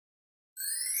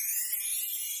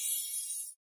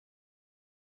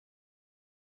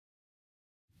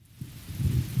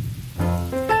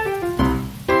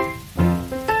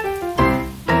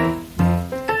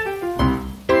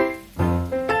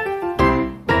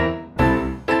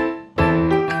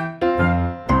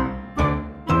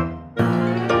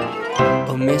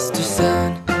Mr.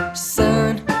 Sun,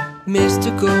 Sun,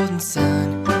 Mr. Golden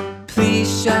Sun,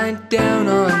 please shine down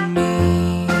on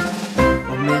me.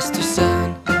 Oh, Mr.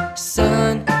 Sun,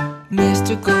 Sun,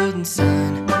 Mr. Golden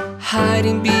Sun,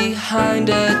 hiding behind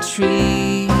a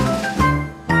tree.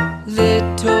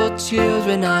 Little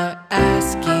children are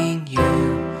asking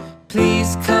you,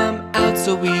 please come out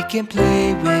so we can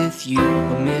play with you.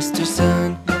 Oh, Mr.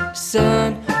 Sun,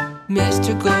 Sun,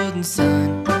 Mr. Golden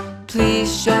Sun,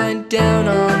 please shine down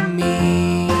on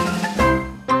me.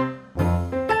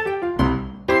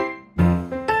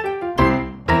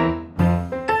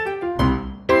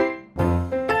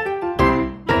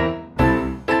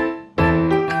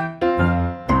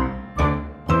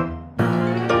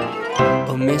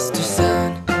 Oh, Mr.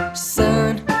 Sun,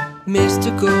 Sun,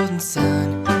 Mr. Golden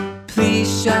Sun, please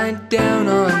shine down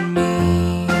on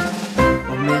me.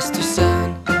 Oh, Mr.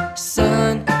 Sun,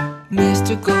 Sun,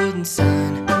 Mr. Golden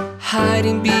Sun,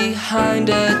 hiding behind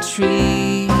a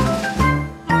tree.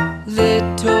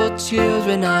 Little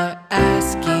children are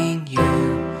asking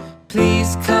you,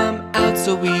 please come out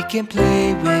so we can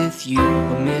play with you.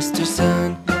 Oh, Mr.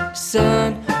 Sun,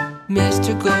 Sun,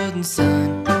 Mr. Golden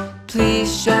Sun, please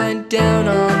shine down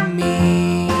on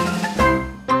me.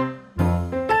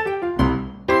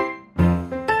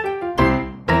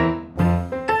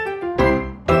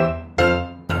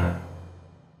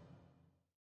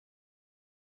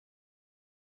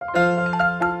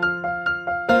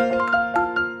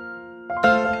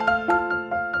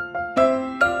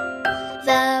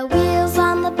 The wheels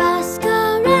on the bus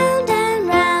go round and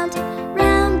round,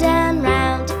 round and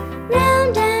round,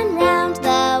 round and round.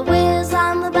 The wheels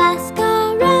on the bus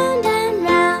go round and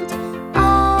round,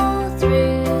 all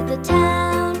through the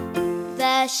town.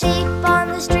 The sheep on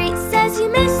the street says you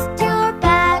missed your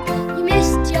bag, you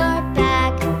missed your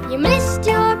bag, you missed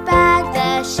your bag.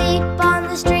 The sheep on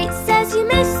the street says you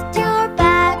missed your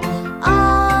bag,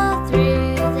 all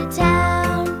through the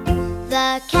town.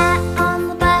 The cat on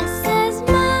the bus says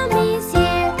Mommy's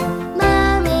here,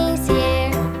 Mommy's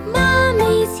here,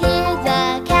 Mommy's here.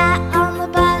 The cat on the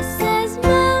bus says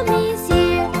Mommy's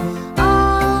here,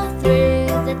 all through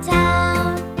the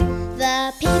town.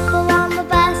 The people on the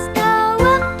bus go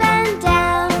up and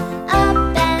down,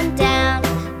 up and down,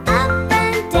 up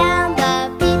and down. The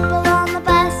people on the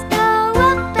bus go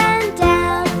up and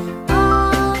down,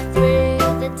 all through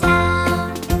the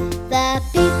town. The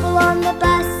people on the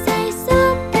bus say so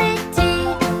pretty,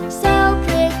 so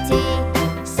pretty,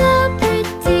 so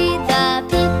pretty. The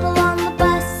people on the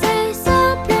bus say so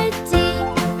pretty,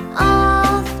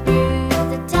 all through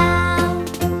the town.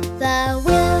 The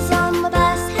wheels on the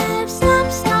bus have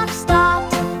stop, stop,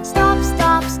 stopped, stop,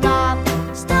 stop, stop,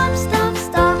 stop, stop,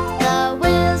 stop. The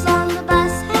wheels on the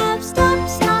bus have stop,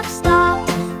 stop, stopped,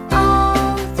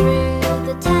 all through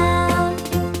the town.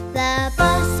 The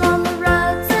bus on the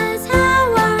road says how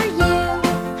are you,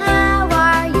 how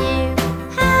are you,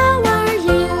 how are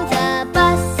you. The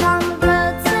bus on the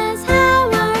road says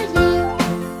how are you,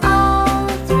 all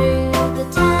through the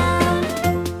town.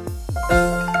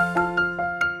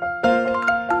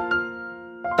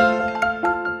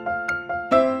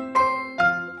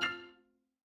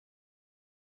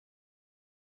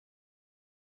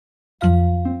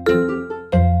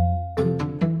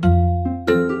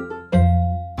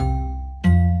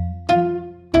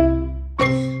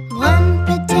 One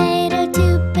potato,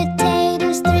 two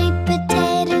potatoes, three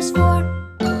potatoes, 4,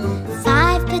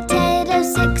 5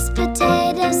 potatoes, 6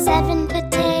 potatoes, 7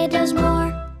 potatoes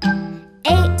more,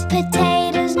 8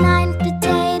 potatoes, 9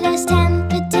 potatoes, 10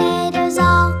 potatoes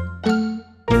all.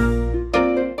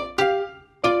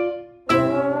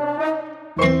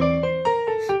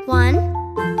 1,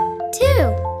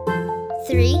 2,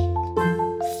 3,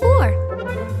 4,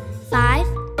 5,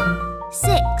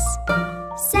 6,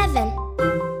 7,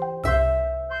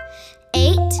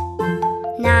 8,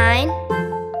 9,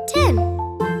 10.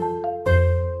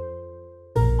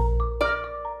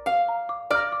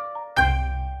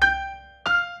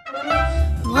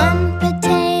 One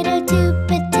potato, two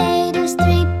potatoes,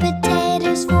 three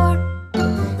potatoes, 4,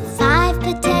 5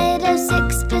 potatoes,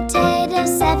 6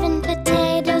 potatoes, 7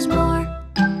 potatoes more,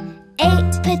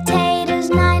 8 potatoes,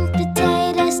 9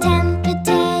 potatoes, 10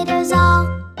 potatoes all.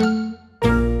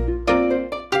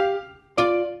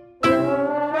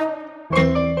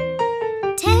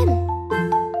 10,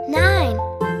 9,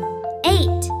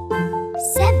 8,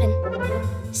 7,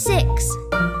 6,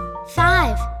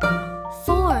 5,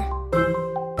 4,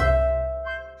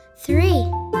 3,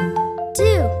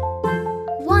 2,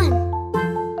 1.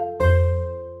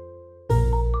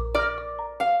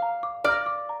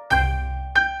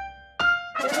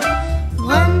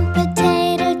 One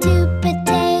potato, two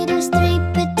potatoes, three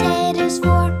potatoes,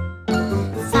 4,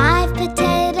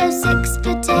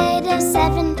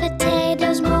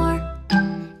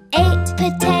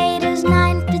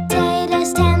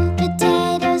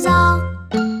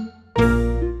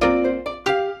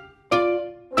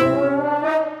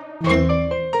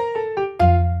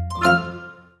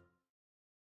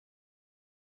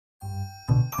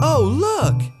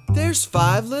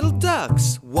 5 little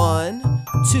ducks. 1,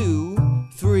 2,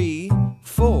 3,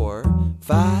 4.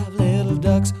 5 little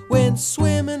ducks went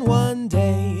swimming one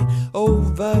day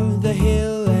over the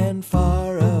hill and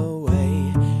far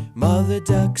away. Mother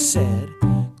duck said,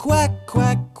 quack,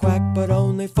 quack, quack, but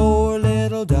only 4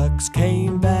 little ducks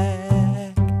came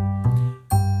back.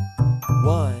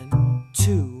 1,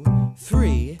 2,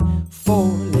 3, 4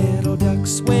 little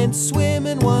ducks went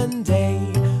swimming one day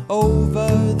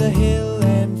over the hill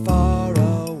and far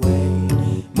away.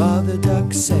 Mother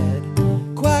duck said,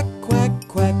 quack, quack,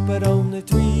 quack, but only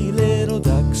 3 little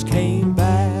ducks came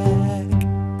back.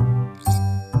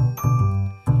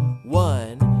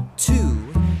 1,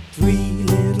 2, 3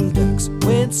 little ducks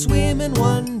went swimming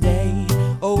one day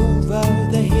over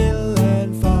the hill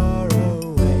and far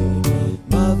away.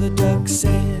 Mother duck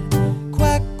said,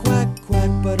 quack, quack, quack,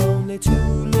 but only 2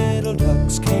 little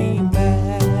ducks came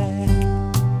back.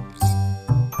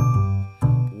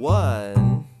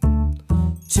 1,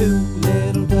 2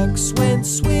 little ducks went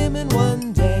swimming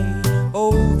one day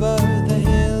over the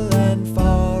hill and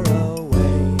far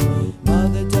away.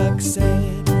 Mother duck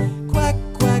said, quack,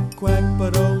 quack, quack,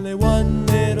 but only 1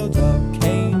 little duck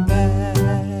came back.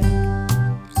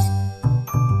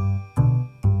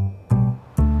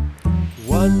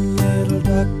 1 little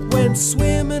duck went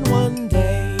swimming one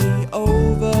day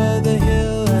over the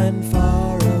hill and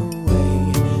far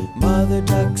away. Mother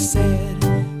duck said,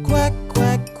 quack,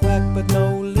 quack, quack, but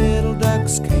no little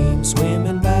ducks came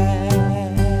swimming back.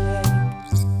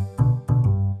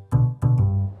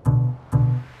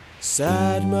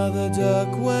 Sad Mother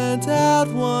Duck went out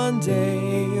one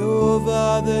day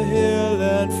over the hill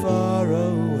and far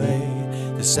away.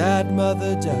 The sad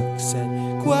Mother Duck said,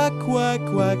 quack, quack,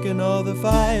 quack, and all the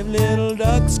 5 little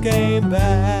ducks came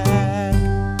back.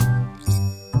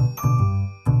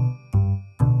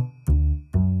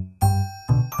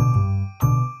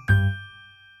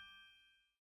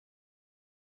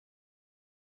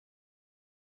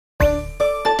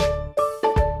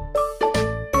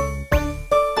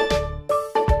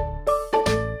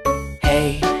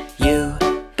 Hey, you,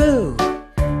 boo!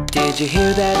 Did you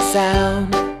hear that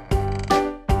sound?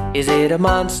 Is it a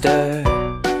monster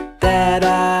that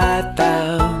I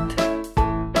found?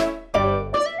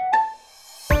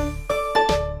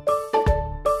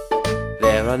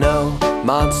 There are no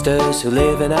monsters who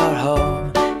live in our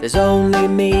home. There's only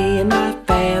me and my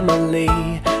family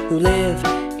who live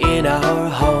in our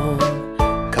home.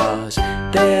 'Cause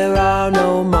there are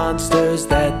no monsters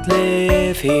that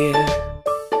live here.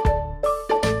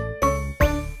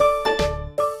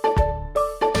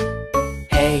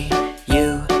 Hey,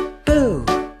 you, boo!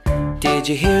 Did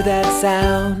you hear that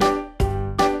sound?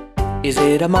 Is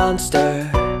it a monster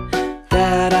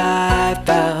that I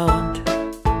found?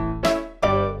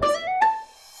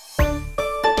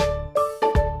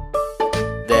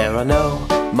 There are no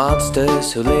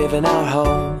monsters who live in our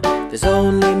home. There's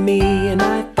only me and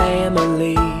my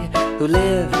family who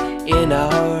live in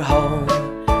our home.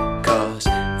 'Cause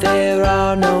there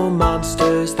are no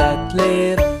monsters that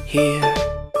live here.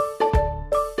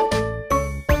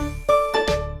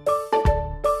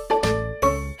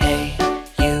 Hey,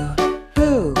 you,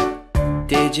 boo!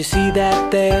 Did you see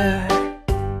that there?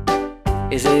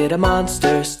 Is it a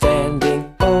monster standing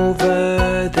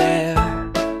over there?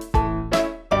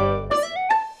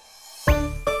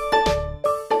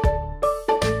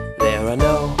 There are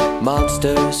no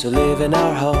monsters who live in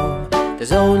our home.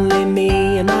 There's only me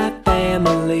and my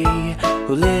family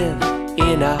who live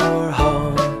in our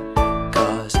home.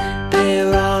 'Cause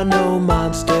there are no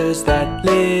monsters that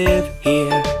live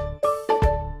here.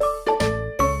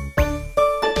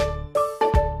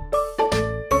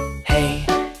 Hey,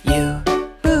 you,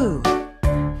 boo!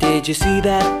 Did you see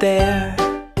that there?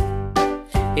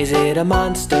 Is it a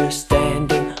monster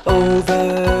standing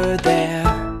over there?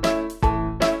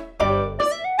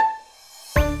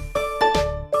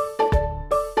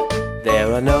 There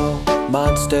are no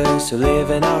monsters who live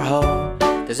in our home.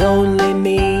 There's only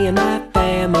me and my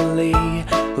family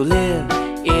who live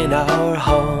in our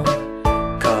home.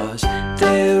 'Cause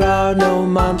there are no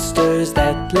monsters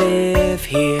that live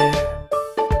here.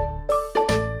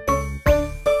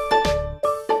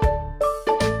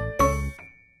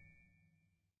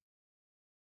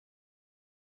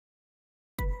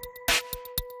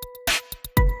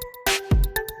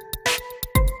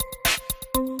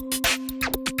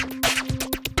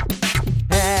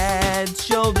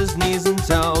 Shoulders, knees and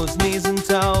toes, knees and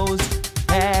toes.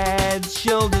 Head,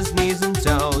 shoulders, knees and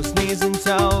toes, knees and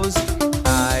toes.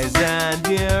 Eyes and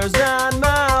ears and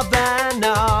mouth and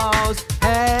nose.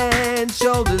 Head,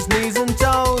 shoulders, knees and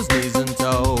toes, knees and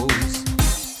toes.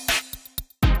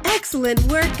 Excellent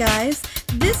work, guys!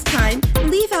 This This time,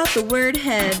 leave out the word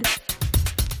head.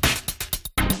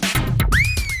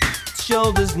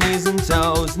 Shoulders, knees and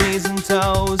toes, knees and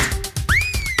toes.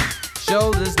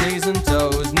 Shoulders, knees and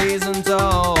toes, knees and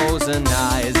toes. And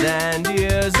eyes and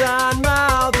ears and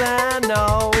mouth and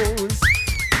nose.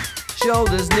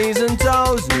 Shoulders, knees and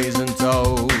toes, knees and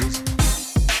toes.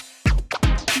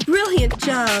 Brilliant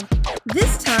job!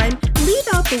 This time, leave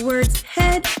out the words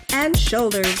head and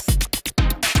shoulders.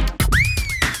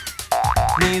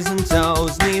 Knees and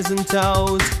toes, knees and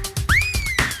toes.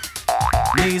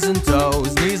 Knees and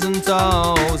toes, knees and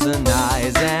toes. And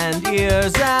eyes and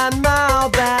ears and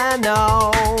mouth and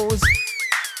nose.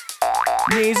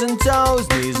 Knees and toes,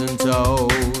 knees and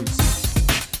toes.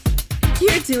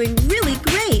 You're doing really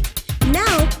great!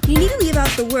 Now, you need to leave out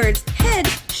the words head,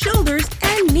 shoulders,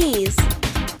 and knees.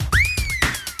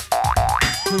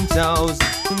 And toes,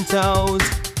 and toes.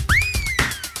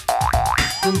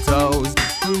 And toes,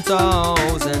 and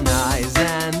toes. And eyes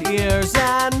and ears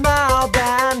and mouth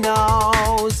and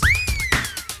nose.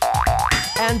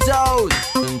 And toes,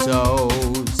 and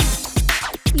toes.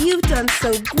 You've done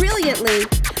so brilliantly!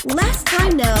 Last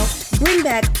time now, bring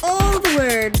back all the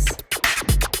words.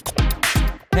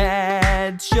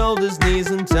 Head, shoulders,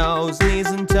 knees and toes, knees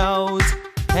and toes.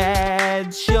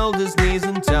 Head, shoulders, knees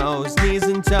and toes, knees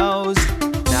and toes.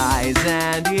 Eyes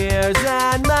and ears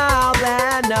and mouth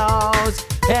and nose.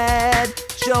 Head,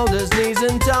 shoulders, knees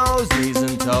and toes, knees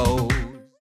and toes.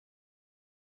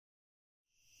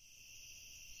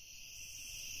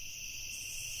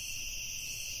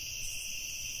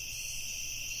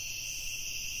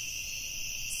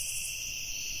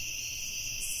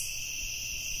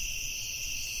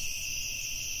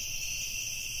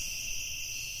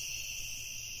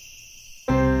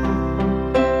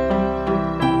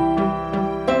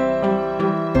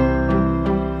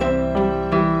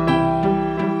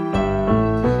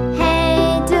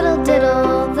 Hey, diddle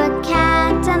diddle, the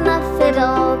cat and the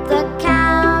fiddle. The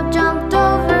cow jumped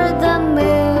over the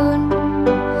moon.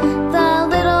 The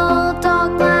little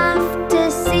dog laughed to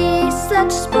see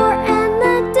such sport, and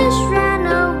the dish ran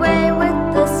away with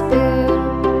the spoon.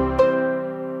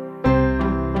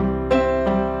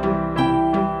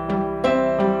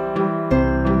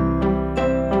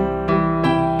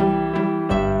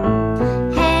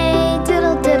 Hey,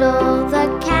 diddle diddle, the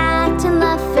cat and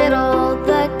the fiddle.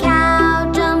 The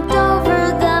cow jumped over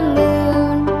the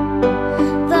moon.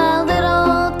 The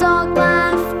little dog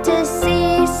laughed to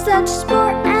see such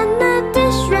sport, and the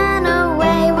dish ran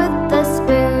away with the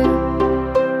spoon.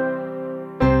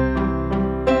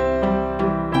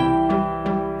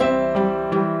 Hey,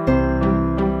 diddle diddle, the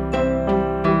cat and the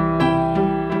fiddle. The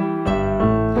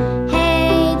cow jumped over the moon. The little dog laughed to see such sport, and the dish ran away with the spoon.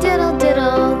 Hey, diddle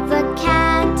diddle, the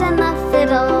cat and the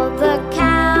fiddle. The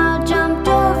cow jumped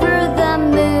over the moon. The little dog laughed to see such sport, and the dish ran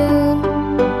away with the spoon. Hey, diddle diddle,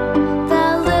 the cat and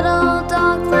the fiddle. The cow jumped over the moon. The little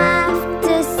dog laughed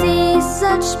to see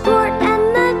such sport,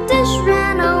 and the dish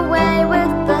ran away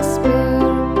with the spoon.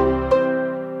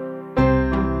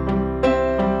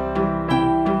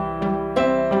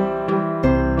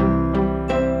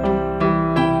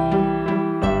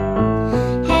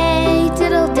 Hey,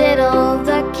 diddle diddle,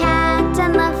 the cat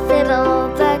and the fiddle.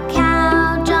 The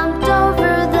cow jumped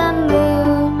over the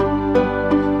moon.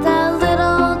 The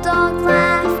little dog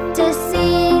laughed to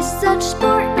see such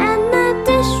sport, and the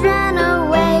dish ran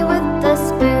away with the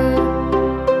spoon.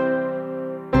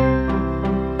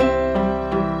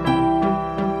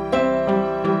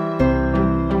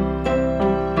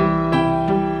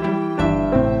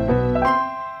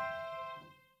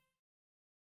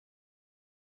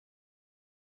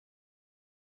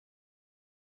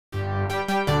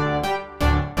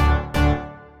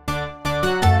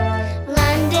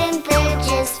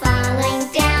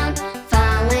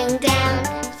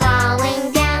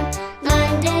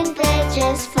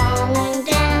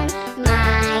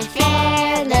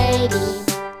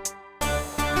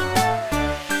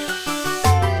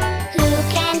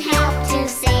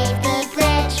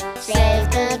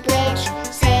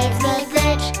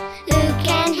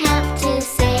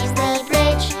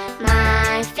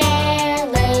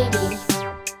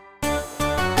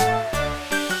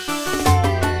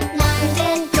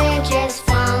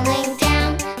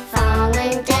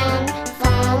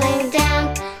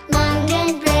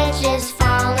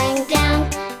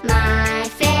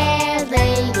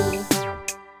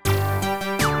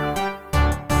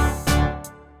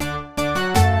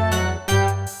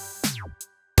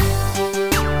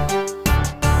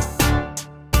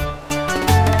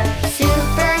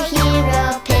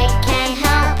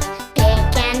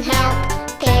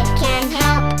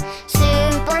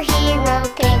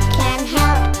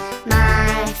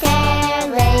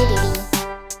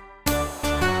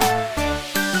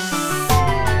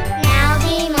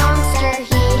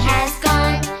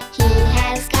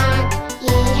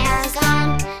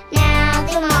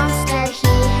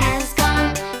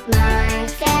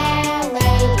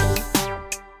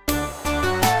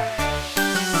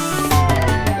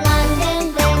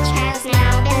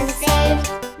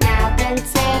 been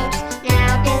saved,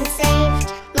 now been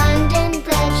saved. London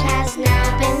Bridge has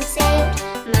now been saved,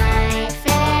 my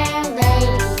fair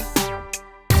lady.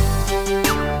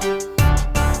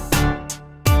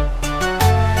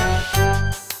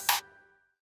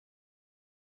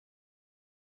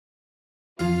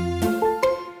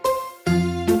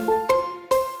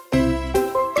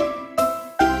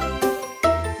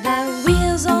 The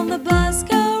wheels on the bus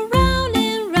go round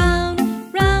and round,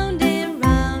 round and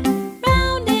round,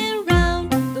 round and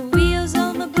round. The wheels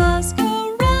on the bus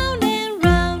go round and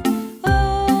round,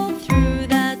 all through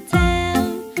the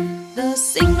town. The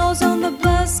signals on the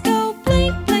bus go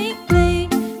blink, blink,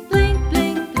 blink, blink,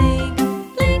 blink,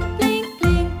 blink, blink, blink,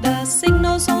 blink. The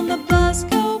signals on the bus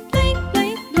go blink,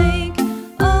 blink, blink,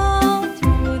 all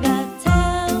through the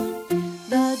town.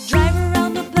 The driver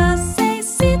on the bus says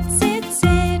sit, sit,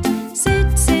 sit,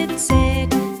 sit, sit,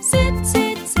 sit, sit,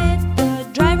 sit, sit. The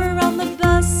driver on the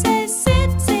bus says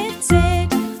sit, sit,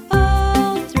 sit,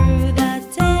 all through the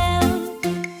town.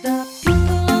 The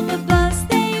people on the bus,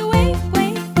 they wave,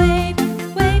 wave, wave,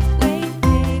 wave, wave,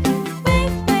 wave,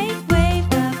 wave, wave, wave.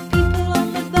 The people on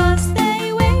the bus,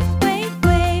 they wave, wave,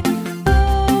 wave,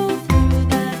 all through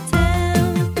the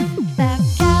town. The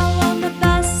cow on the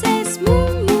bus says moo,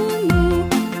 moo, moo,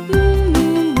 moo,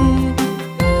 moo, moo,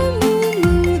 moo, moo,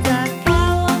 moo. The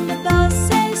cow on the bus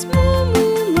says moo,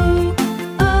 moo, moo,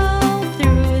 all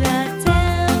through the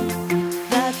town.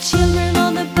 The children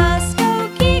on the bus go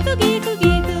giggle, giggle,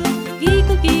 giggle,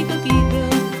 giggle, giggle, giggle,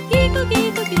 giggle,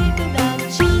 giggle, giggle. The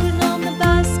children on the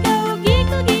bus go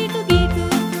giggle, giggle,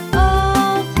 giggle,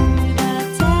 all through the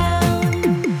town.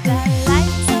 The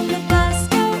lights on the bus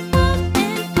go on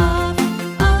and off,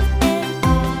 on and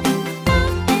off,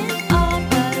 on and off.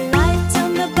 The lights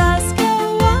on the bus go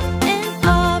on and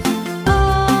off,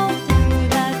 all through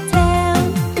the town.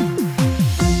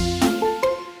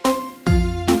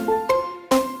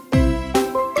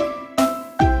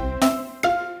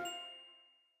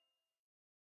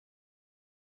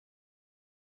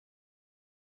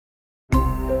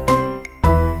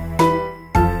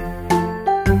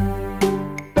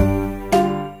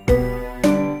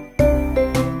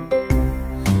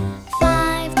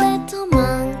 Five little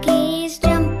monkeys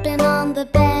jumping on the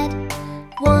bed.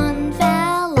 One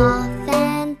fell off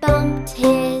and bumped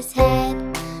his head.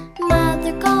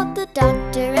 Mother called the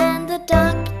doctor and the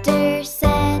doctor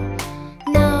said,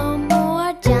 no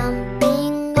more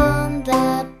jumping on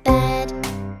the bed.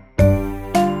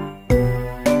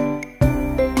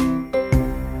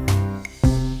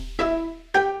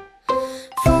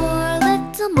 Four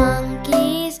little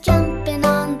monkeys jumping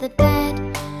on the bed.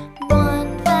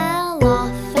 One fell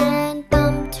off and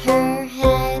bumped her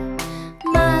head.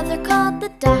 Mother called the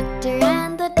doctor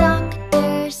and the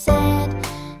doctor said,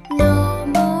 no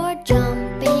more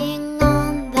jumping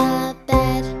on the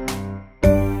bed.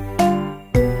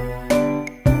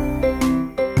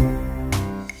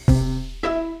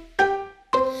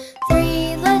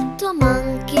 Three little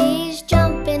monkeys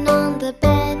jumping on the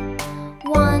bed.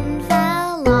 One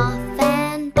fell off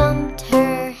and bumped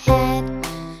her head.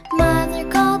 Mother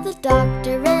called the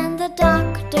doctor and the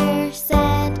doctor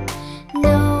said,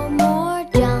 no more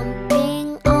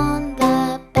jumping on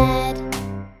the bed.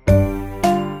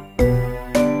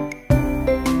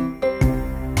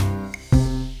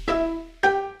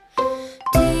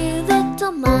 Two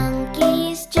little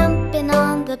monkeys jumping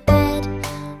on the bed.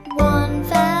 One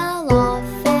fell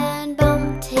off and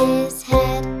bumped his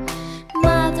head.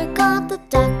 Mother called the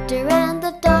doctor and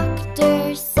the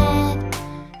doctor said,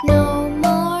 no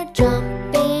more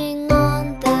jumping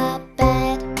on the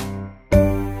bed.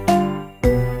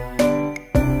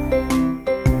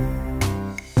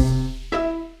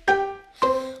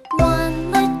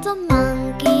 One little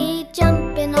monkey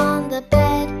jumping on the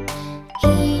bed.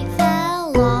 He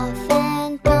fell off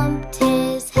and bumped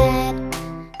his head.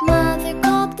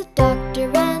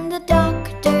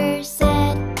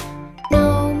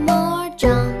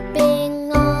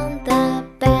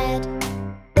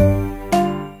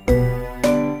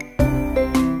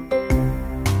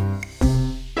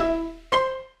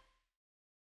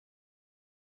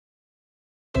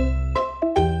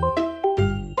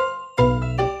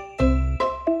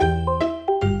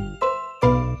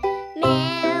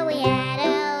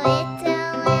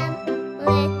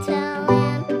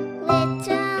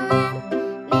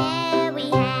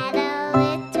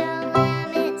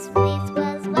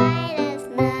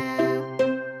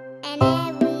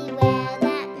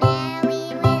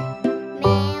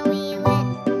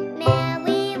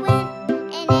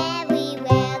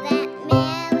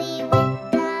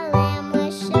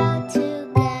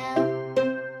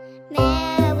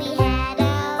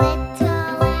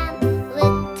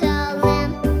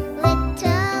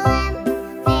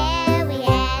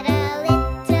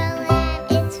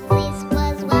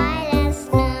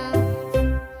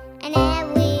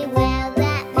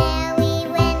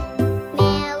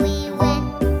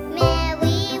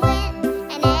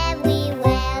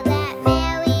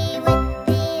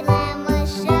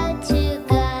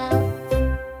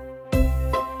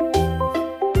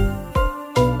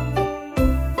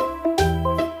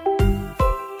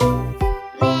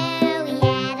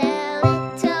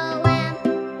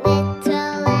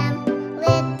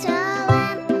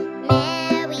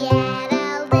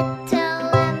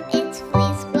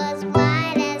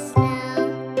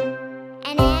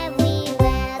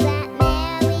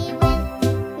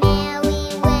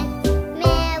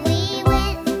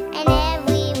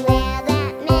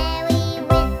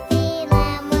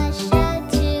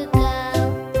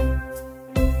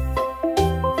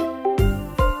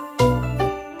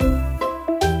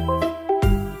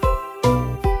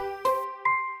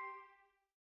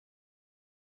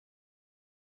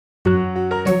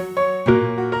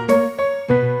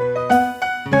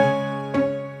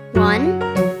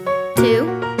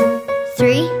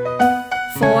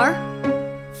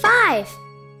 5.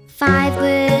 5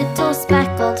 little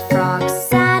speckled frogs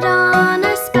sat on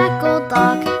a speckled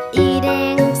log,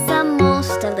 eating some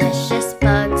most delicious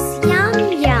bugs.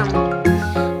 Yum, yum.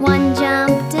 One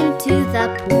jumped into the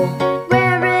pool,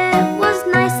 where it was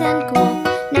nice and cool.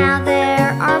 Now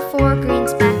there are 4 green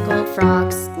speckled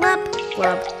frogs. Glub,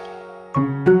 glub.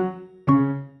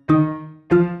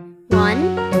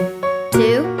 1,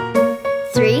 2,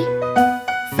 3,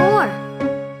 4.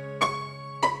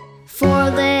 4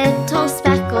 little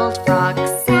speckled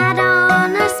frogs sat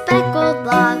on a speckled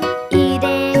log,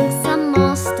 eating some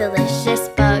most delicious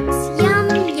bugs. Yum,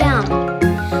 yum.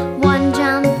 One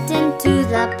jumped into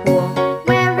the pool,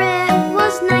 where it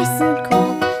was nice and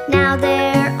cool. Now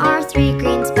there are 3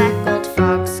 green speckled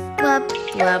frogs. Glub,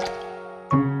 glub.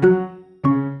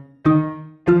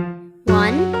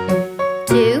 1,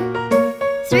 2,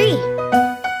 3.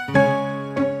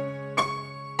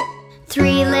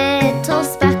 3 little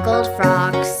speckled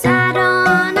frogs sat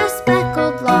on a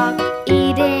speckled log,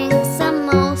 eating some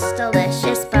most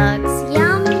delicious bugs.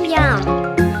 Yum, yum.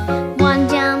 One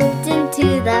jumped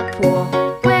into the pool,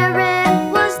 where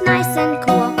it was nice and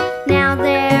cool. Now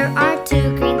there are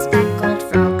 2 green speckled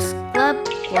frogs. Glub,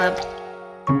 glub.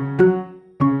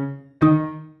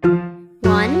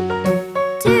 1,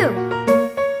 2.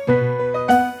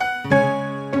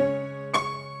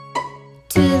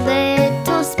 2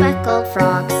 little speckled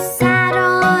frogs sat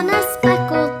on a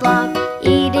speckled log,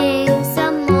 eating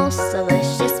some most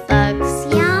delicious bugs.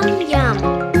 Yum, yum.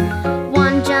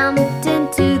 One jumped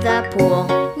into the pool,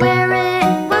 where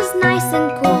it was nice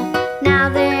and cool. Now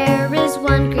there is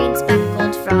 1 green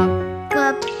speckled frog.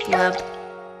 Glub, glub.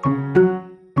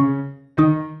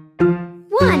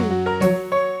 1.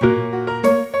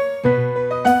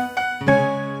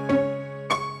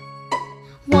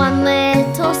 1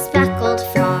 little speckled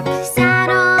frog sat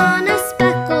on a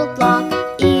speckled log,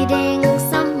 eating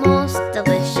some most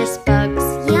delicious bugs.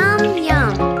 Yum,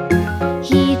 yum.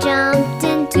 He jumped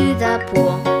into the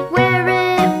pool, where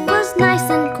it was nice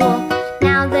and cool.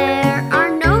 Now there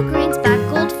are no green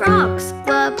speckled frogs.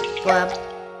 Glub, glub. 「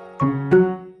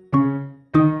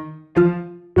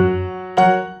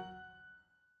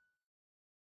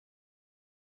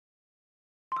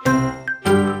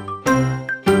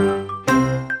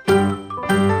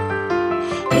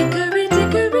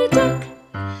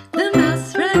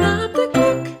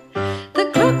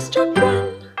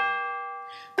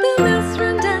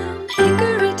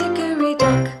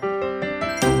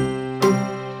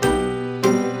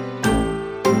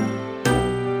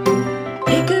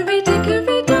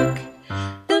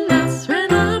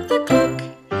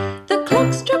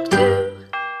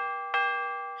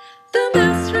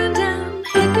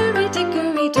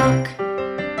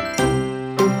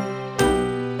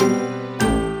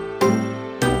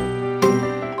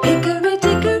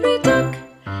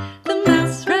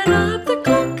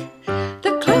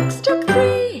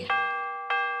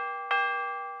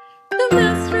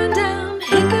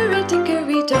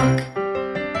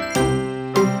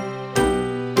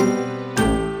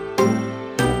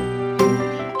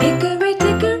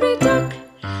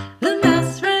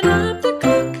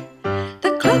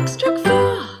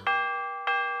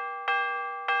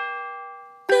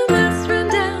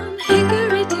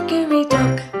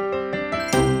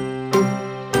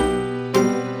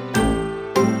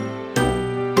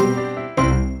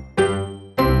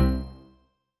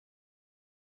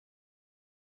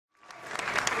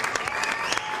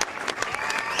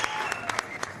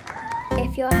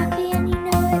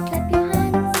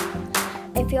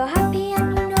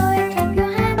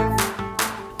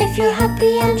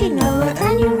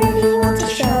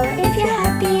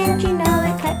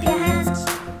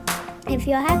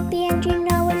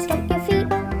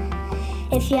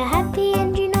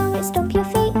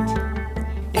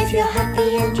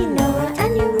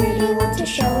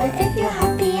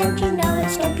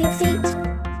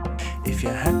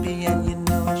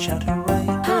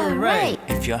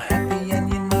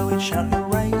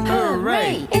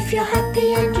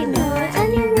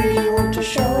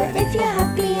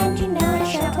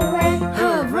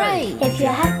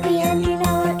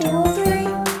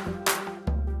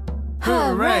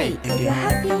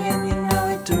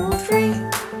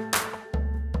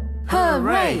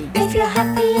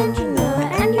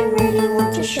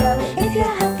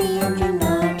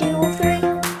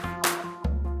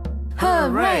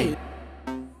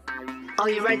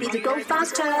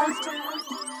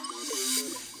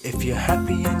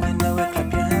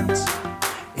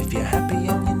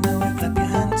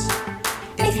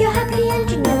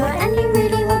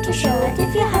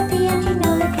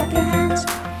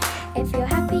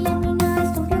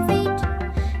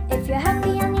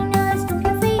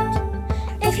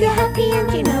happy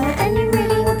and you know it, and you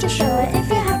really want to show it. If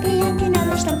you're happy and you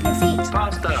know it, stomp your feet.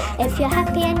 Faster. If you're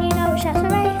happy and you know it, shout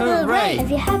hooray. Hooray. If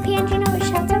you're happy and you know it,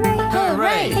 shout hooray.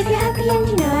 Hooray. If you're happy and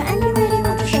you know it, and you really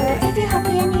want to show it. If you're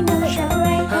happy and you know it, shout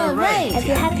hooray. Hooray. If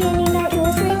you're happy and you know it, do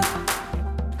all three.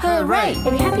 Hooray. If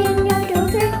you're happy and you know it, do all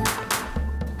three.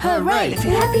 Hooray. If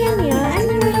you're happy and you know it, and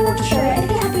you really want to show it. If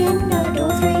you're happy and you know it, do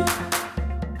all three.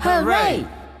 Hooray.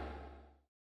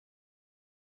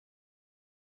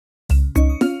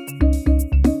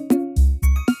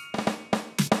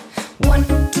 One,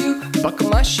 two, buckle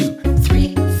my shoe.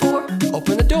 3, 4,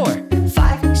 open the door.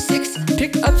 5, 6,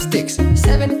 pick up sticks.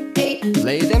 7, 8,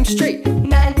 lay them straight.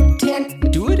 9, 10,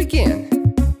 do it again.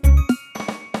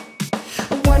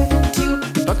 1,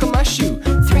 2, buckle my shoe.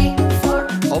 3, 4,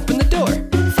 open the door.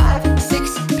 5,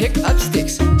 6, pick up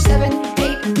sticks. 7,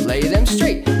 8, lay them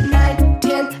straight. 9,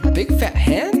 10, a big fat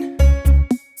hen.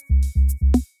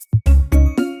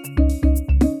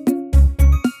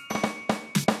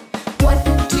 1,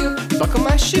 2, buckle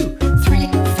my shoe. 3,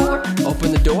 4,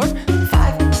 open the door.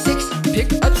 5, 6,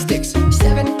 pick up sticks.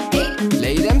 7, 8,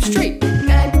 lay them straight.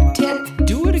 9, 10,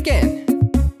 do it again.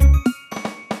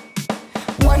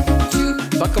 1,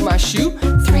 2, buckle my shoe.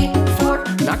 3, 4,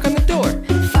 knock on the door.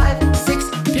 5, 6,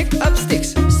 pick up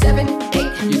sticks. 7,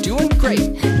 8, you're doing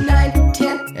great. 9,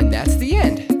 10, and that's the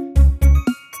end.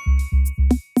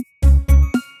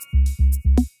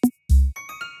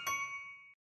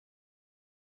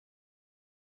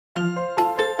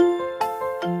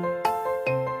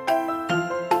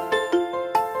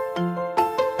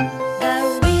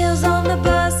 The wheels on the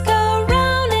bus go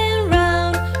round and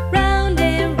round, round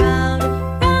and round,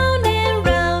 round and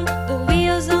round. The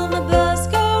wheels on the bus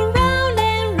go round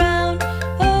and round,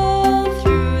 all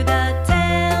through the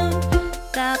town.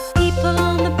 The people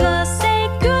on the bus say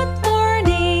good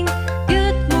morning,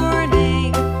 good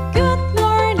morning, good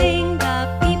morning. The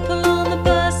people on the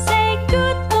bus say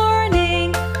good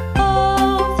morning,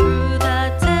 all through the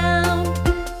town.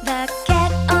 The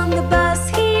cat on the bus,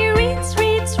 he reads,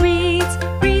 reads, reads,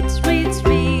 reads, reads,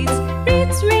 reads,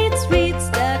 reads, reads, reads.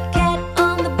 The cat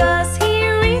on the bus, he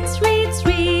reads, reads,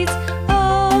 reads,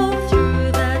 all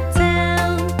through the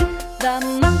town. The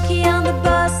monkey on the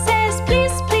bus says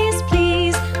please, please,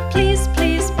 please, please,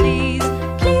 please, please,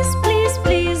 please, please,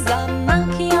 please. The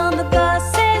monkey on the bus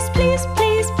says please,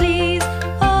 please, please,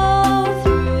 all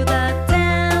through the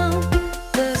town.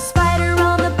 The spider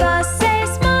on the bus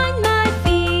says mind my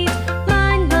feet,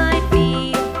 mind my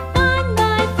feet, mind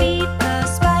my feet. The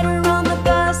spider on the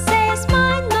bus says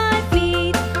mind my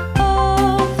feet,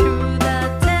 all through the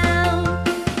town.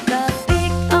 The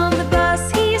pig on the bus,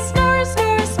 he snores,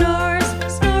 snores, snores,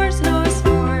 snores, snores,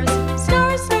 snores,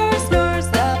 snores, snores, snores.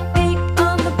 The pig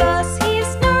on the bus, he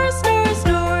snores, snores,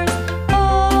 snores,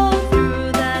 all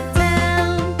through the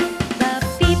town. The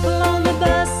people on the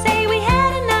bus say we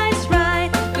had a nice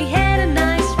ride, we had a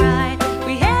nice ride,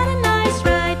 we had a nice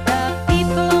ride. The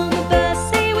people on the bus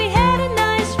say we had a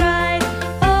nice ride,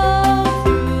 all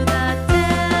through the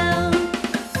town.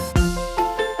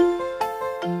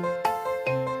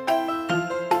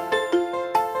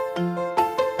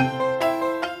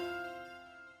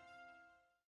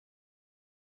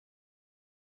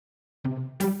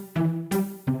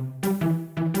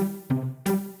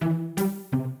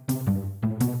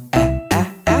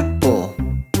 Apple.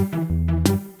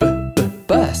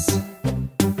 Bus.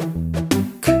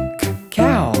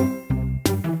 Cow.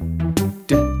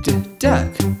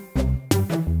 Duck.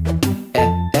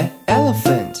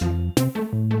 Elephant.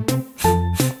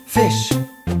 Fish.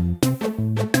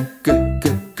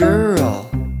 Girl.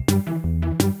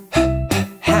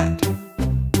 Hat.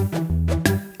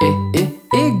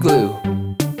 Igloo.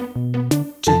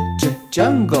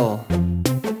 Jungle.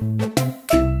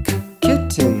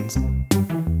 Kittens.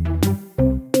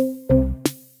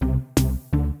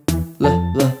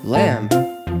 Lamb.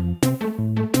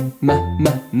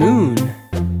 Moon.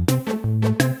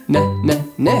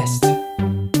 Nest.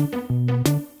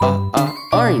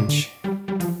 Orange.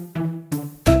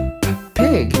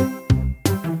 Pig.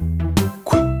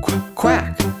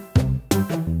 Quack.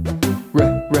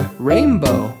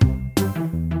 Rainbow.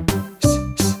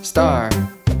 Star.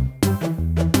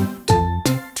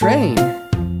 Train.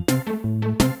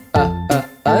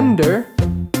 Under.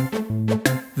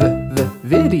 The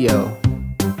video.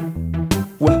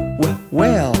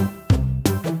 Whale.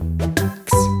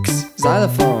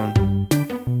 Xylophone.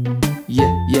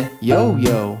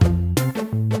 Yo-yo.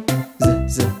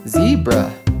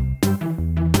 Zebra.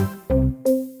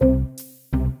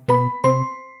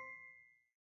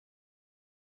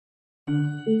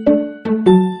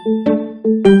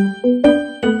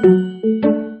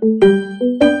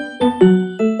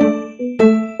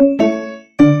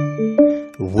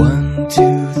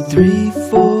 3,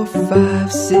 4,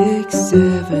 5, 6,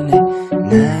 7, 8,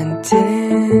 9,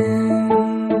 10.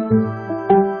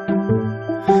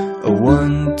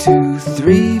 1, 2,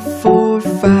 3, 4,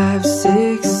 5,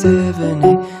 6, 7,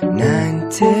 8, 9,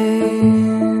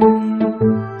 10.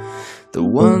 The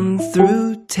 1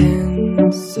 through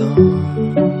 10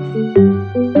 song.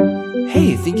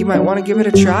 Hey, think you might want to give it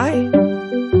a try?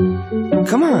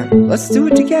 Come on, let's do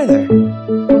it together.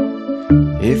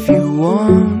 If you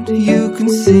want, you can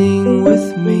sing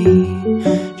with me.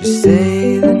 Just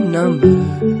say the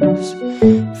numbers,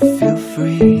 feel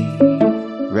free.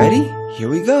 Ready? Here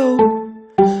we go.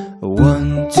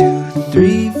 1, 2,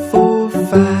 3, 4,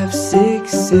 5,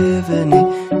 6, 7, 8,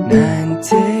 9,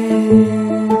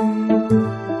 10.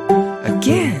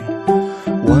 Again.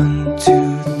 1,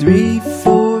 2, 3,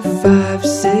 4, 5,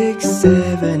 6,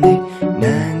 7, 8,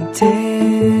 9,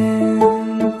 10.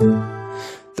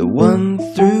 The 1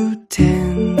 through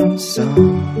 10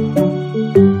 song.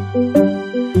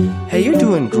 Hey, you're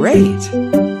doing great.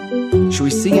 Should we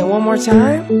sing it one more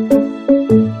time?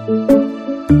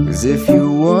 'Cause if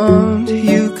you want,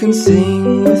 you can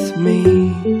sing with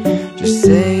me. Just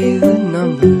say the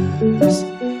numbers.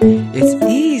 It's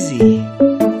easy.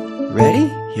 Ready?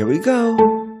 Here we go.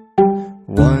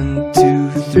 1, 2,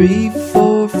 3,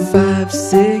 4, 5,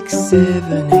 6,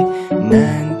 7, 8,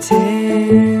 9,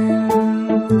 10.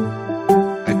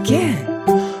 Again.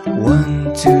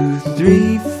 1, 2,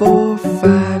 3, 4,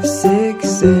 5, 6,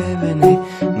 7, 8,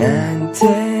 9,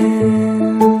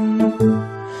 10.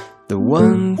 The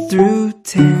 1 through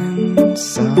 10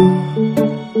 song.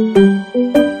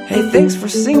 Hey, thanks for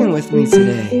singing with me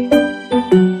today.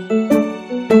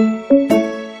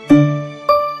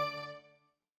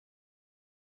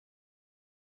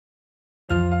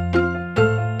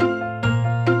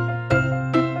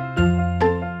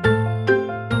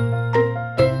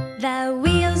 The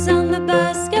wheels on the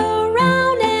bus go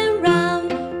round and round,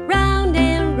 round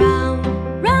and round,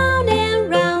 round and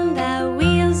round. The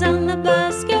wheels on the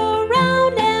bus go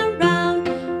round and round,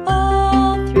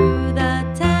 all through the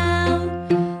town.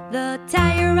 The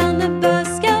tire on the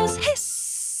bus goes hiss.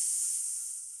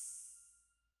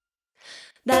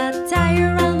 The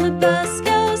tire on the bus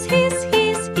goes hiss,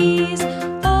 hiss, hiss,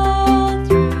 all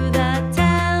through the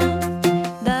town.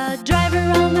 The driver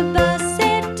on the bus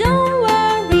said, "Don't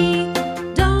worry,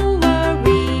 don't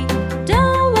worry,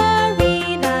 don't worry."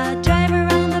 The driver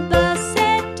on the bus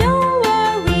said, "Don't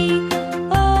worry,"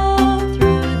 all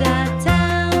through the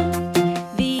town.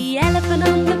 The elephant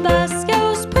on the bus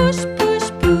goes push, push,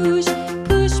 push,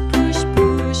 push, push,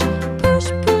 push, push,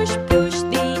 push, push.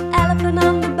 The elephant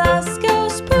on the bus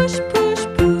goes push, push,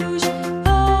 push,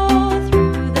 all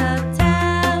through the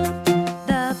town.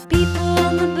 The people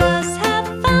on the bus have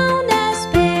found a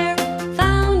spare,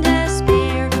 found a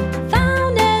spare,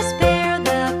 found a spare.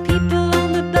 The people on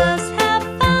the bus have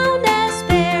found a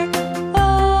spare,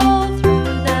 all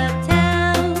through the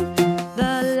town.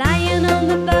 The lion on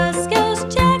the bus goes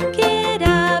jack it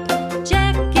up,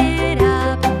 jack it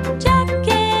up, jack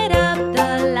it up. The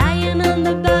lion on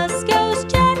the bus goes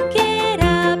jack it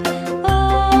up,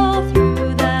 all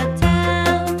through the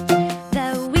town. The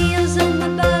wheels on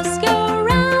the bus go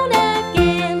round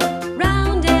again,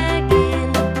 round again,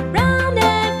 round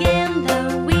again. The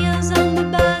wheels on the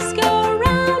bus go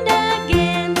round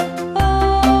again,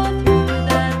 all through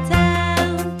the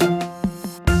town.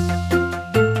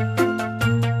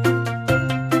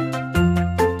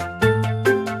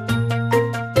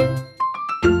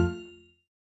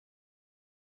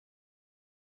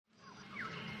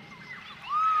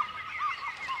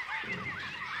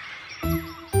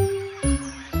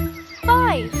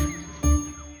 5.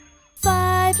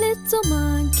 5 little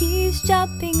monkeys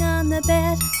jumping on the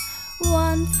bed.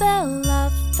 One fell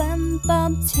off and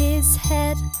bumped his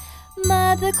head.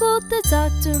 Mother called the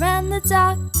doctor and the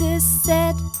doctor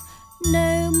said,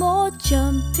 "No more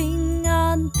jumping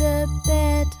on the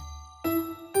bed."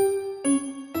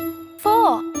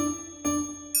 4.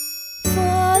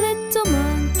 4 little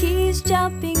monkeys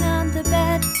jumping on the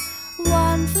bed.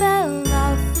 One fell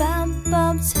off and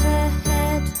bumped her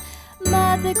head.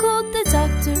 Mother called the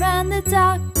doctor and the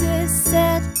doctor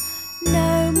said,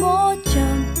 "No more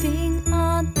jumping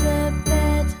on the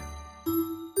bed."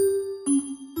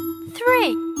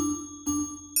 3.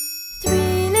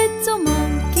 3 little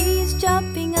monkeys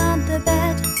jumping on the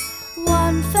bed.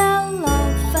 One fell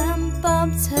off and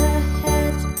bumped her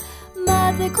head.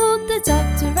 Mother called the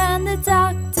doctor and the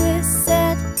doctor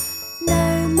said, "No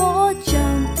more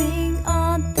jumping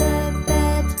on the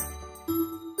bed."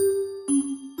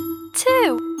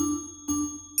 2.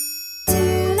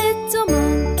 2 little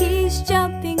monkeys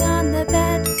jumping on the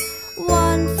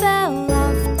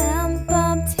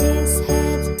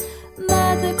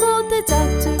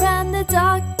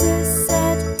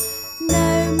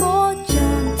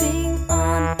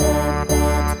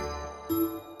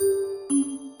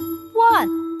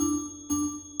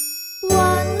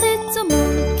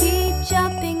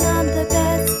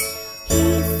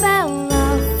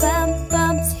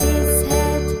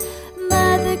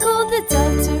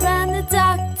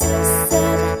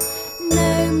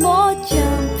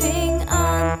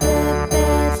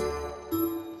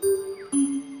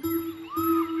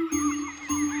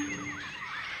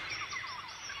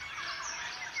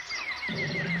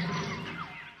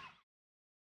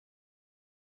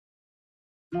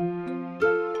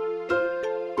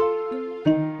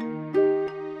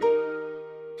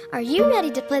Are you ready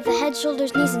to play the head,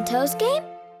 shoulders, knees, and toes game?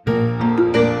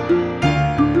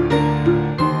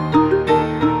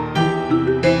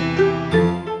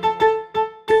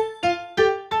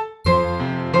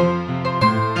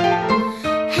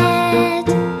 Head,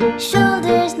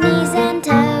 shoulders, knees, and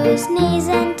toes, knees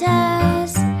and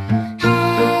toes.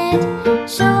 Head,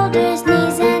 shoulders,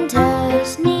 knees, and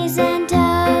toes, knees and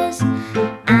toes.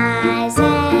 Eyes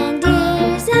and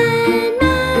ears and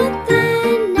mouth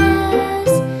and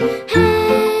nose.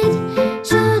 Head,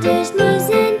 shoulders, knees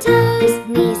and toes,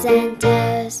 knees and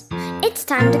toes. It's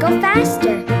time to go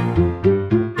faster.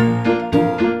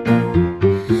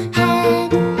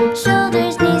 Head,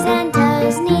 shoulders, knees and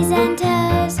toes, knees and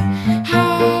toes.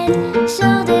 Head,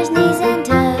 shoulders, knees and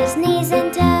toes, knees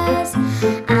and toes.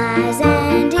 Eyes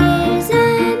and ears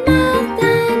and mouth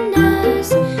and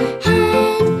nose.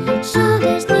 Head,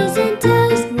 shoulders, knees and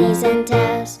toes, knees and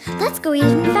toes. Let's go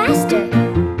even faster.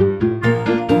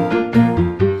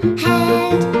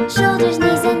 Head, shoulders,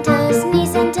 knees and toes,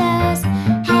 knees and toes.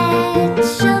 Head,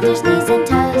 shoulders, knees and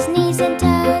toes, knees and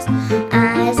toes.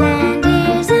 Eyes and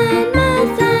ears and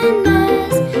mouth and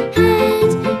nose. Head,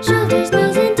 shoulders,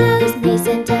 knees and toes, knees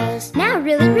and toes. Now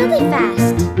really, really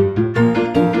fast.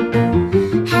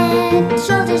 Head,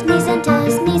 shoulders, knees and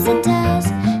toes, knees and toes.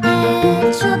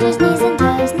 Head, shoulders, knees and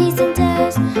toes, knees and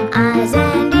toes. Eyes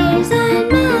and ears and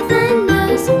mouth and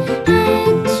nose.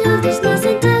 Head, shoulders, knees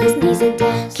and toes, knees and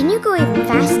toes. Can you go even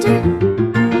faster?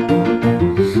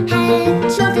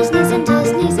 Head, shoulders, knees and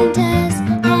toes, knees and toes.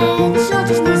 Head,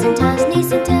 shoulders, knees and toes,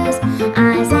 knees and toes.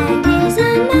 Eyes and ears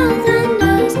and mouth and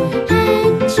nose.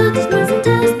 Head, shoulders, knees and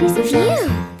toes, knees and toes. Phew!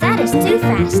 That is too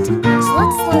fast. So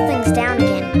let's slow things down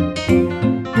again.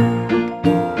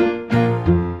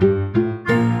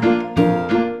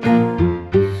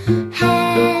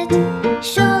 Head,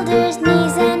 shoulders,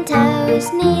 knees and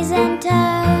toes, knees and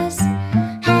toes.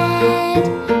 Head,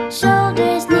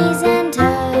 shoulders, knees and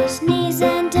toes, knees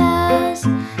and toes.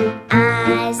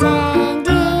 Eyes and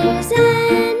ears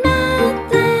and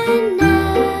mouth and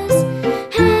nose.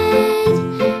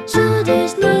 Head,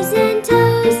 shoulders, knees and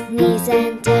toes, knees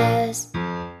and toes.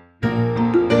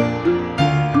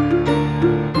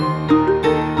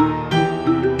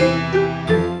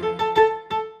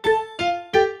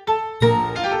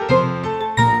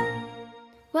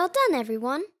 Well done,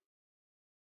 everyone.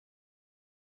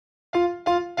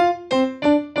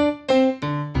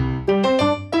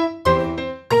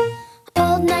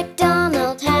 Old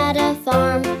MacDonald had a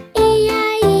farm,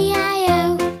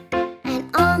 E-I-E-I-O.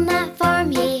 And on that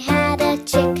farm he had a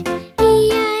chick,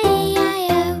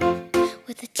 E-I-E-I-O.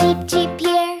 With a cheep, cheep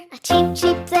here, a cheep,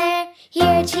 cheep there.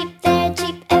 Here a cheep, there a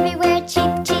cheep, everywhere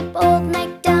cheep, cheep. Old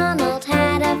MacDonald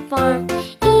had a farm,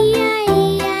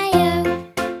 E-I-E-I-O.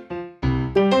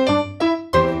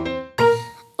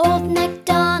 Old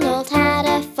MacDonald had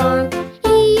a farm,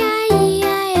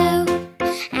 E-I-E-I-O.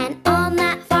 And on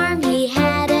that farm he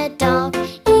had a dog,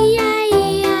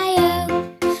 E-I-E-I-O.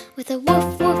 With a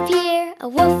woof, woof here, a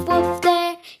woof, woof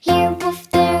there. Here, woof,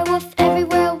 there, woof,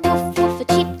 everywhere, woof, woof. A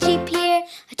cheep, cheep here,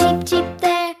 a cheep, cheep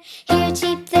there. Here,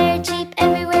 cheep, there, cheep,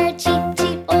 everywhere, cheep,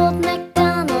 cheep. Old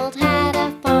MacDonald had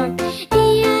a farm,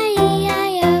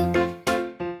 E-I-E-I-O.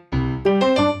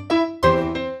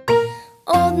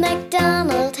 Old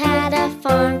MacDonald had a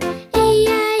farm,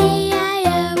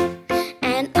 E-I-E-I-O.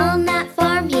 And on that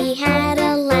farm he had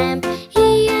a lamb,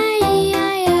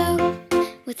 E-I-E-I-O.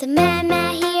 With a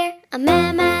ma-ma here, a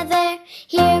ma-ma there.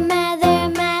 Here, ma, there,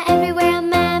 ma, everywhere, a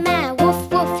ma-ma. Woof,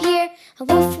 woof here, a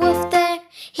woof, woof there.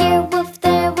 Here, woof,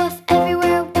 there, woof,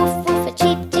 everywhere, woof, woof. A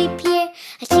cheep, cheep here,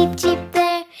 a cheep, cheep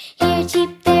there. Here,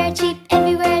 cheep, there, cheep,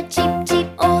 everywhere, cheep, cheep.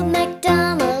 Old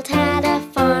MacDonald had a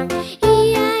farm,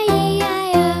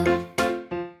 E-I-E-I-O.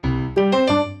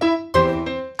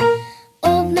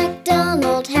 Old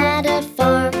MacDonald had a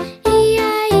farm,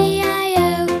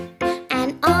 E-I-E-I-O.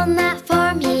 And on that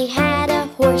farm he had a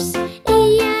horse,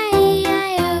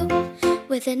 E-I-E-I-O.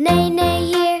 With a neigh-neigh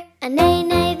here, a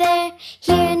neigh-neigh there.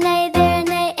 Here a neigh, there a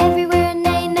neigh, everywhere a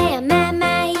neigh-neigh. A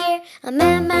ma-ma here, a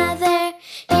ma-ma there.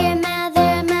 Here a ma,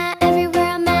 there a ma,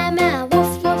 everywhere a ma-ma. A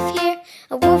woof-woof here,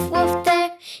 a woof-woof there.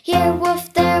 Here a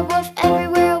woof, there a woof,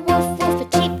 everywhere a woof-woof. A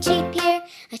cheep-cheep here,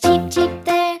 a cheep-cheep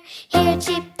there. Here a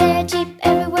cheep, there a cheep,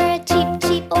 everywhere a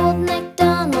cheep-cheep. Old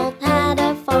MacDonald had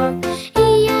a farm,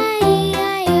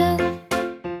 E-I-E-I-O.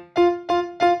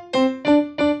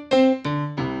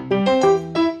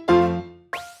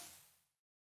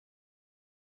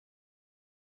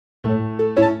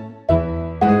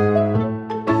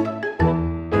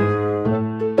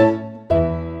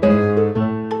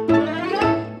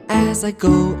 As I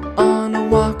go on a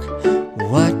walk,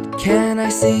 what can I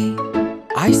see?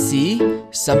 I see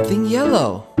something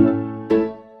yellow.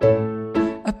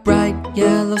 A bright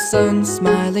yellow sun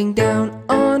smiling down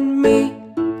on me.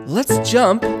 Let's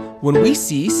jump when we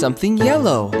see something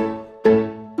yellow.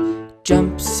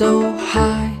 Jump so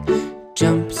high,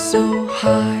 jump so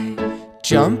high.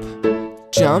 Jump,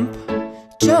 jump,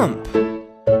 jump.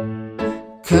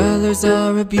 Colors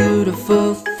are a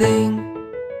beautiful thing.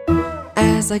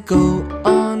 As I go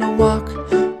on a walk,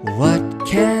 what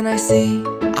can I see?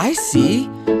 I see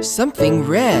something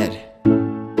red.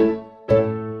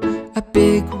 A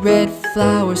big red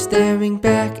flower staring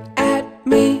back at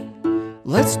me.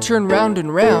 Let's turn round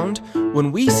and round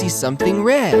when we see something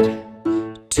red.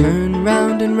 Turn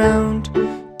round and round,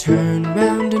 turn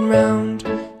round and round.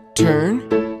 Turn,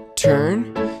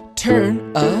 turn,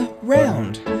 turn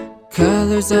around.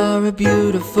 Colors are a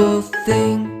beautiful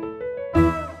thing.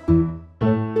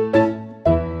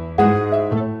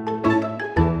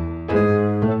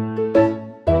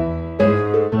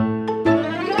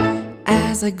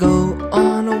 As I go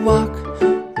on a walk,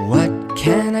 what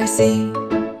can I see?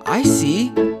 I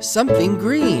see something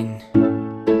green.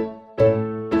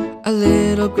 A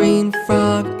little green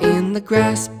frog in the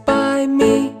grass by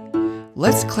me.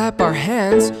 Let's clap our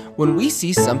hands when we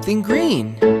see something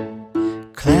green.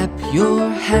 Clap your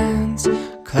hands,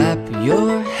 clap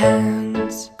your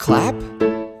hands. Clap,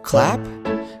 clap,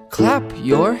 clap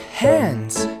your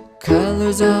hands.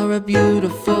 Colors are a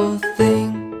beautiful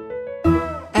thing.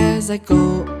 As I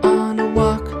go on a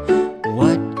walk,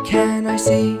 what can I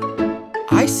see?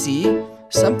 I see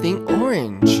something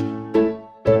orange.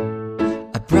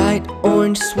 A bright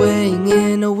orange swaying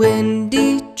in a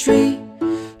windy tree.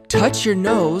 Touch your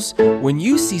nose when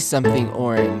you see something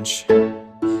orange.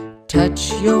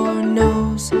 Touch your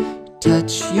nose,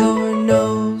 touch your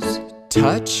nose.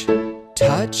 Touch,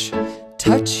 touch,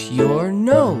 touch your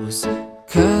nose.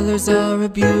 Colors are a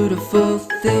beautiful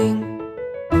thing.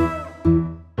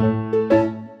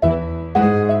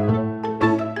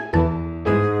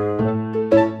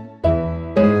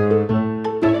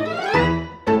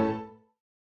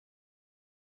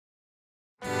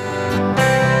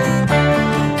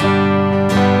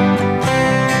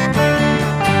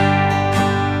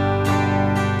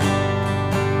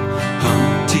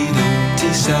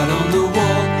 Sat on the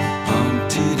wall,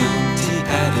 Humpty Dumpty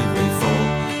had a great fall.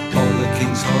 All the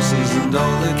king's horses and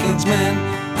all the king's men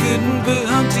couldn't put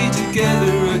Humpty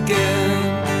together again.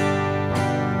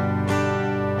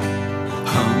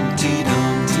 Humpty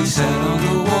Dumpty sat on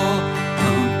the wall,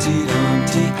 Humpty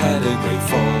Dumpty had a great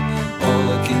fall. All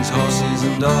the king's horses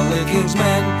and all the king's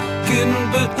men couldn't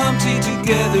put Humpty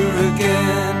together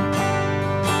again.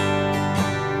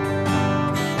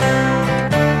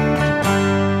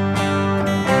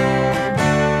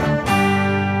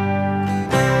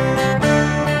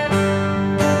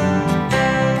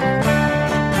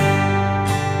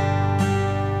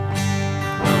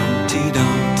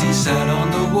 Sat on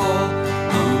the wall,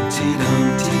 Humpty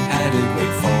Dumpty had a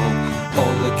great fall.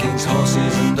 All the king's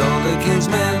horses and all the king's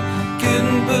men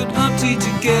couldn't put Humpty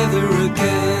together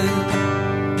again.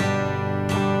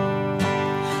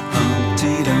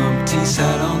 Humpty Dumpty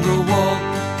sat on the wall,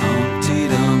 Humpty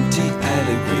Dumpty had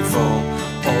a great fall.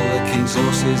 All the king's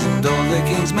horses and all the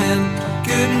king's men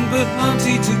couldn't put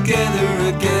Humpty together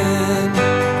again.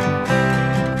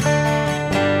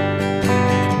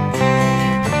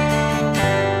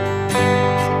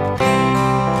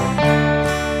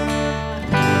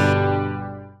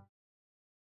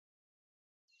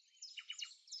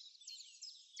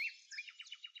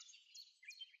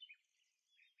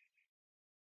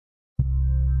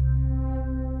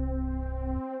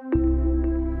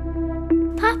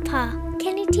 Papa,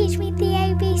 can you teach me the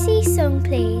ABC song,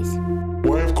 please?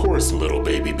 Why, of course, little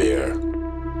baby bear.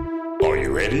 Are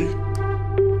you ready?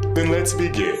 Then let's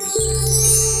begin.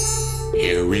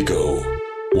 Here we go.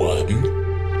 1,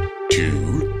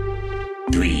 2,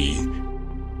 3,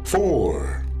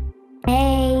 4.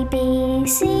 A, B,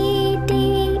 C, D,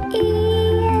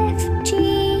 E, F, G,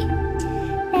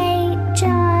 H,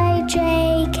 I,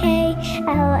 J, K,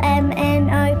 L, M, N,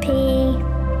 O, P,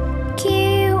 Q,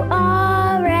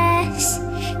 R, S,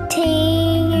 T,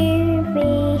 U, V,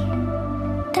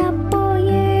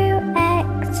 W,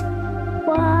 X,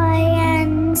 Y,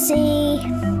 and Z.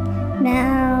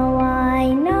 Now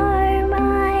I know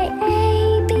my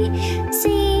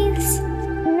ABCs.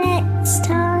 Next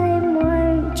time,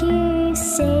 won't you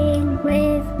sing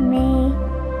with me?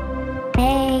 A,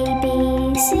 B,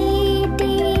 C, D,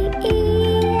 E,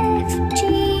 F, G,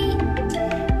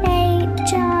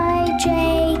 H, I, J,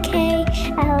 K,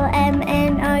 L, M,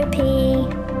 N, O, P,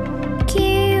 Q,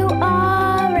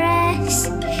 R, S,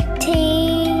 T,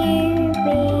 U, V,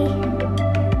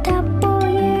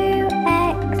 W,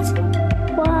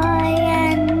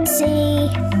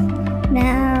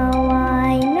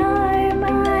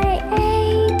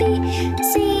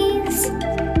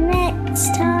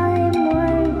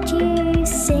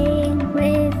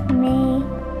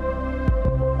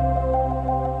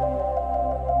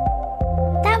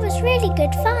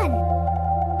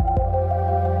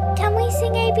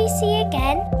 see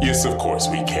again? Yes, of course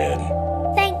we can.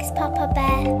 Thanks, Papa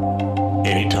Bear.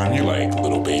 Anytime you like,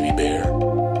 little baby bear.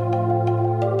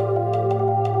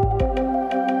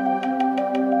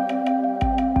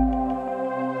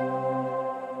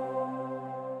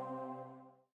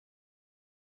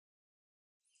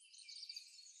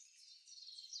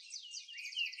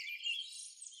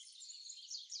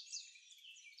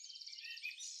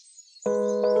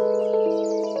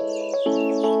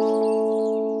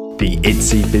 The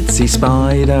itsy bitsy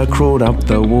spider crawled up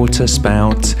the water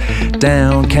spout.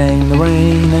 Down came the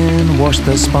rain and washed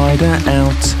the spider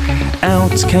out.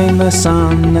 Out came the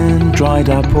sun and dried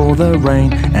up all the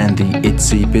rain. And the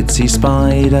itsy bitsy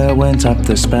spider went up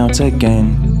the spout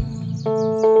again.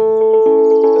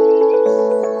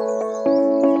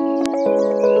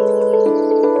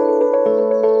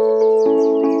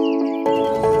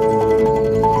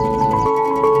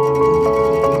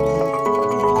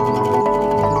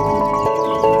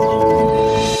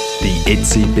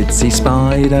 Itsy bitsy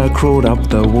spider crawled up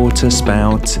the water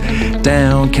spout.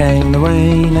 Down came the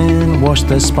rain and washed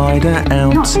the spider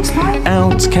out.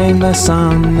 Out came the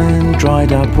sun and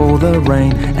dried up all the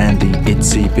rain. And the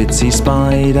itsy bitsy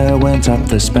spider went up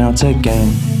the spout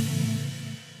again.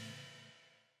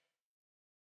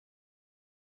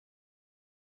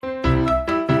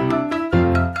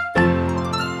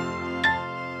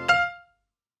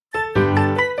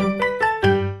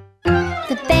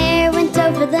 The bear went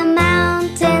over the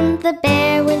mountain. The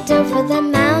bear went over the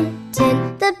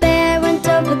mountain. The bear went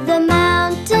over the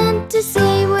mountain to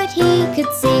see what he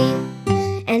could see.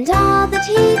 And all that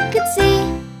he could see,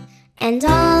 and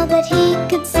all that he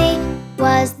could see,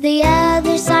 was the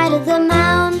other side of the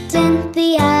mountain.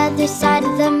 The other side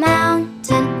of the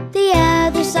mountain. The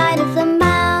other side of the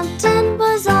mountain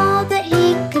was all that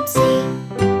he could see.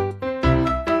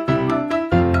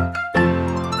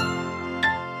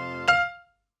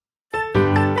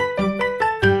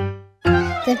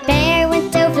 The bear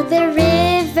went over the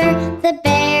river. The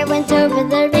bear went over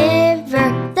the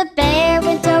river. The bear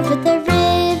went over the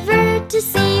river to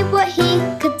see what he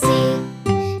could see.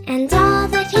 And all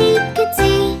that he could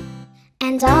see,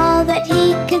 and all that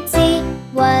he could see,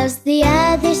 was the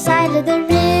other side of the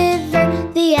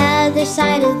river. The other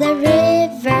side of the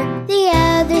river. The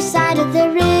other side of the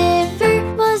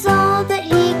river was all that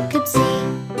he could see.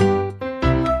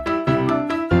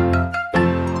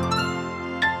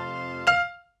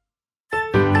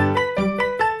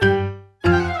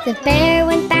 The bear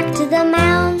went back to the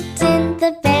mountain.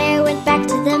 The bear went back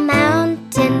to the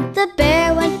mountain. The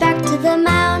bear went back to the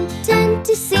mountain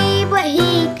to see what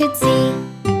he could see.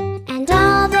 And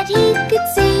all that he could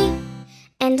see,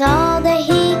 and all that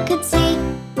he could see,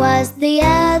 was the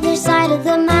other side of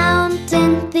the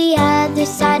mountain. The other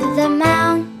side of the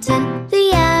mountain.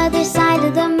 The other side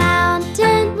of the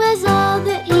mountain was all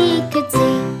that he could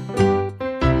see.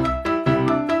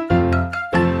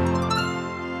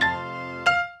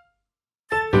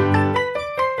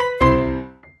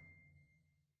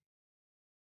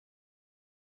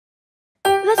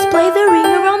 Let's play the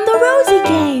ring around the rosy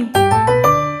game.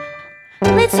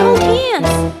 Let's hold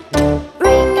hands.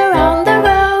 Ring around the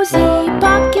rosy,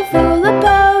 pocket full of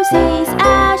posies.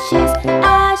 Ashes,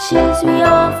 ashes, we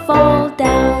all fall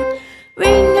down.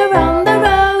 Ring around the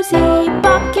rosy,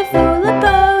 pocket full of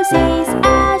posies.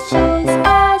 Ashes,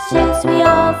 ashes, we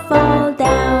all fall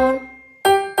down.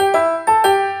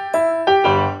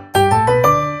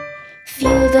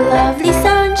 Feel the lovely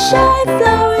sunshine,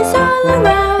 flowers all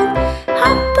around.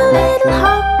 Hop a little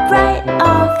hop right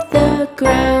off the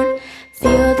ground.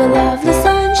 Feel the lovely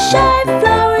sunshine,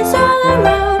 flowers all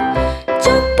around.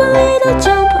 Jump a little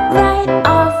jump right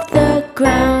off the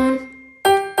ground.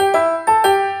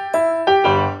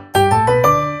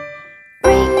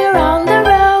 Ring around the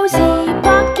rosy,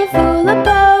 pocket full of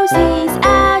posies.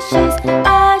 Ashes,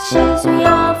 ashes, we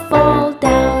all fall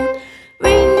down.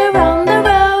 Ring around the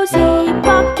rosy,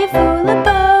 pocket full of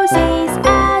posies.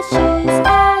 Ashes,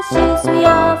 ashes, we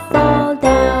all fall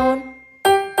down.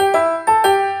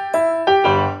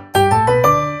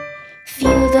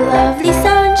 Feel the lovely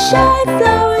sunshine,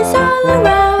 flowers all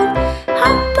around.